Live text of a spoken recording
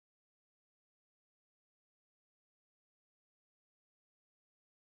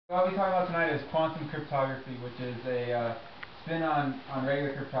What I'll be talking about tonight is quantum cryptography, which is a spin on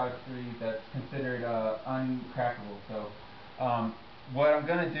regular cryptography that's considered uncrackable. So what I'm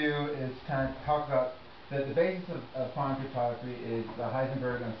going to do is kind of talk about the basis of quantum cryptography is the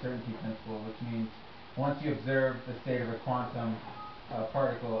Heisenberg uncertainty principle, which means once you observe the state of a quantum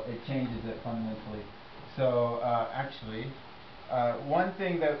particle, it changes it fundamentally. So one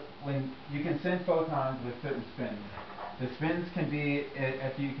thing that when you can send photons with certain spins. The spins can be,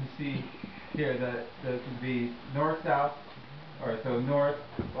 as you can see here, the can be north-south, or so north.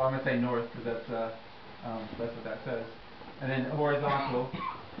 Well, I'm going to say north because that's what that says, and then horizontal,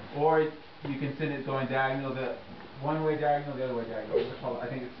 or you can send it going diagonal. The one-way diagonal, the other way diagonal. I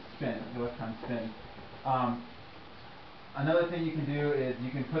think it's spin, the electron spin. Another thing you can do is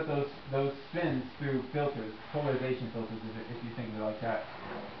you can put those spins through filters, polarization filters, if you think of it like that.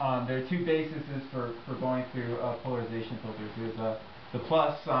 There are two bases for going through polarization filters. There's the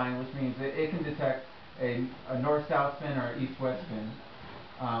plus sign, which means that it can detect a north-south spin or east-west spin.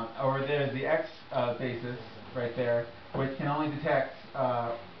 Or there's the X basis right there, which can only detect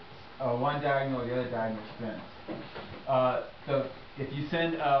one diagonal or the other diagonal spins. So if you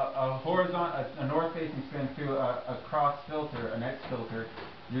send a north-facing spin through a cross filter, an X filter,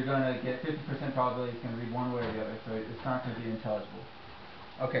 you're going to get 50% probability it's going to read one way or the other, so it's not going to be intelligible.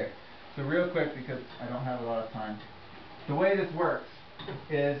 Okay, so real quick, because I don't have a lot of time. The way this works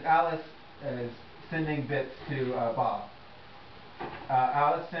is Alice is sending bits to Bob.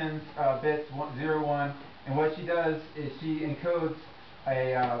 Alice sends bits 0, 1, and what she does is she encodes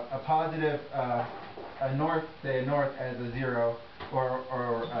a positive north as a 0, or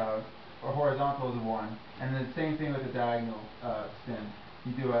horizontal as a 1, and then the same thing with the diagonal spin.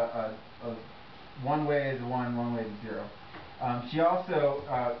 You do a one way as a 1, one way as a 0. She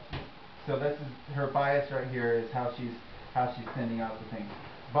also so this is her bias right here is how she's sending out the things.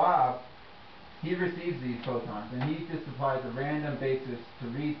 Bob, he receives these photons and he just applies a random basis to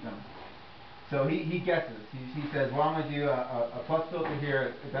read them. So he guesses. He says, well, I'm going to do a plus filter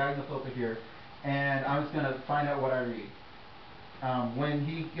here, a diagonal filter here, and I'm just going to find out what I read. When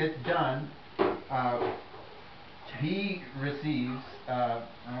he gets done, he receives, I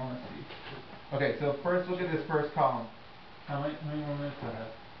want to see. Okay, so first look at this first column. How many more minutes do I have?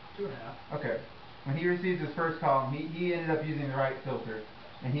 2.5. Okay. When he receives his first column, he ended up using the right filter.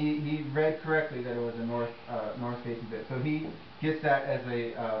 And he read correctly that it was a north-facing bit. So he gets that as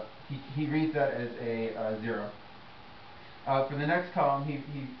a, he reads that as a 0. For the next column,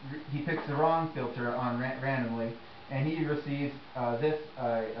 he picks the wrong filter on randomly, and he receives this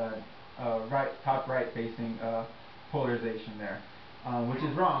top right facing polarization there, which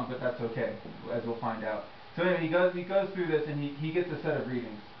is wrong, but that's okay, as we'll find out. So anyway, he goes through this and he gets a set of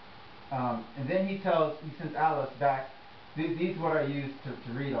readings, and then he sends Alice back. These are what I used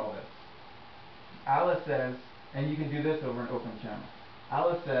to read all this. Alice says, and you can do this over an open channel.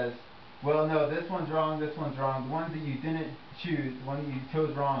 Alice says, well, no, this one's wrong, this one's wrong. The ones that you didn't choose, the ones that you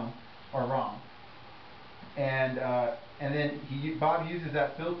chose wrong, are wrong. And then Bob uses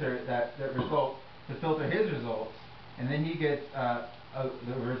that filter, that result, to filter his results, and then he gets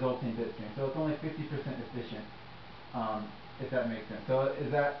the resulting bit stream. So it's only 50% efficient, if that makes sense. So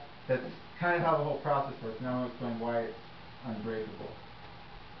that's kind of how the whole process works. Now I'm going to explain why it's unbreakable.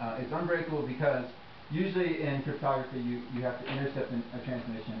 It's unbreakable because usually in cryptography you have to intercept a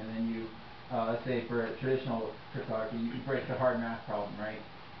transmission, and then you, let's say for traditional cryptography, you break the hard math problem, right?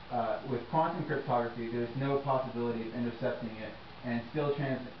 With quantum cryptography, there's no possibility of intercepting it and still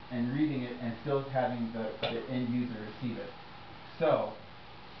reading it and still having the end user receive it. So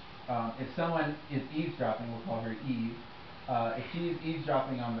if someone is eavesdropping, we'll call her Eve. If she's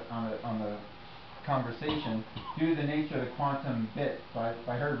eavesdropping on the conversation, due to the nature of the quantum bit, by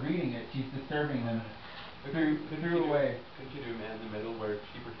her reading it, she's disturbing them through a way. Couldn't you do man in the middle where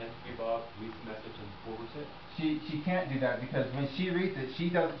she pretends to be Bob, reads the message, and forwards it? She can't do that because when she reads it, she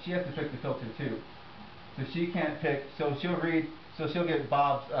has to pick the filter too. So she can't pick. So she'll get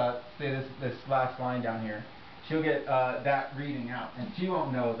Bob's say this last line down here. She'll get that reading out, and she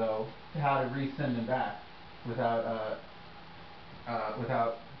won't know though how to resend them back without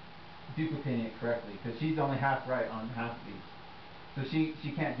duplicating it correctly, because she's only half right on half of these. So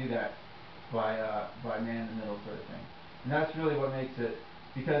she can't do that by man in the middle sort of thing. And that's really what makes it,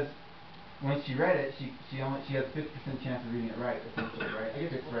 because when she read it, she has a 50% chance of reading it right, essentially, right? I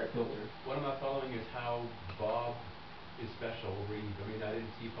guess it's the right filter. What I'm not following is how Bob is special over Eve. I mean, I didn't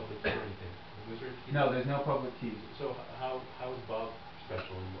see public key or anything. Was there a key? No, there's no public key. So how is Bob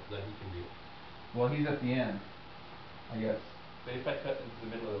special in that he can read it? Well, he's at the end, I guess. But if I cut into the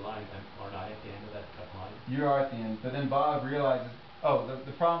middle of the line, aren't I at the end of that cut line? You are at the end, but then Bob realizes Oh,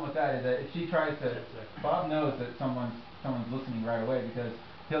 the problem with that is that if she tries to, Bob knows that someone's listening right away because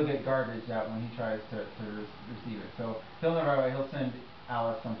he'll get garbage out when he tries to receive it. So he'll know right away. He'll send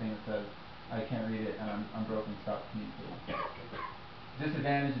Alice something that says, "I can't read it and I'm broken. Stop communicating."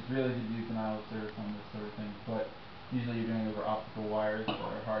 Disadvantage is really to do denial of service on this sort of thing, but usually you're doing it over optical wires that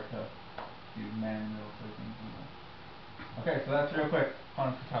are hard to do man-in-the-middle sort of things. Okay, so that's real quick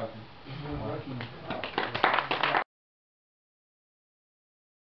on cryptography.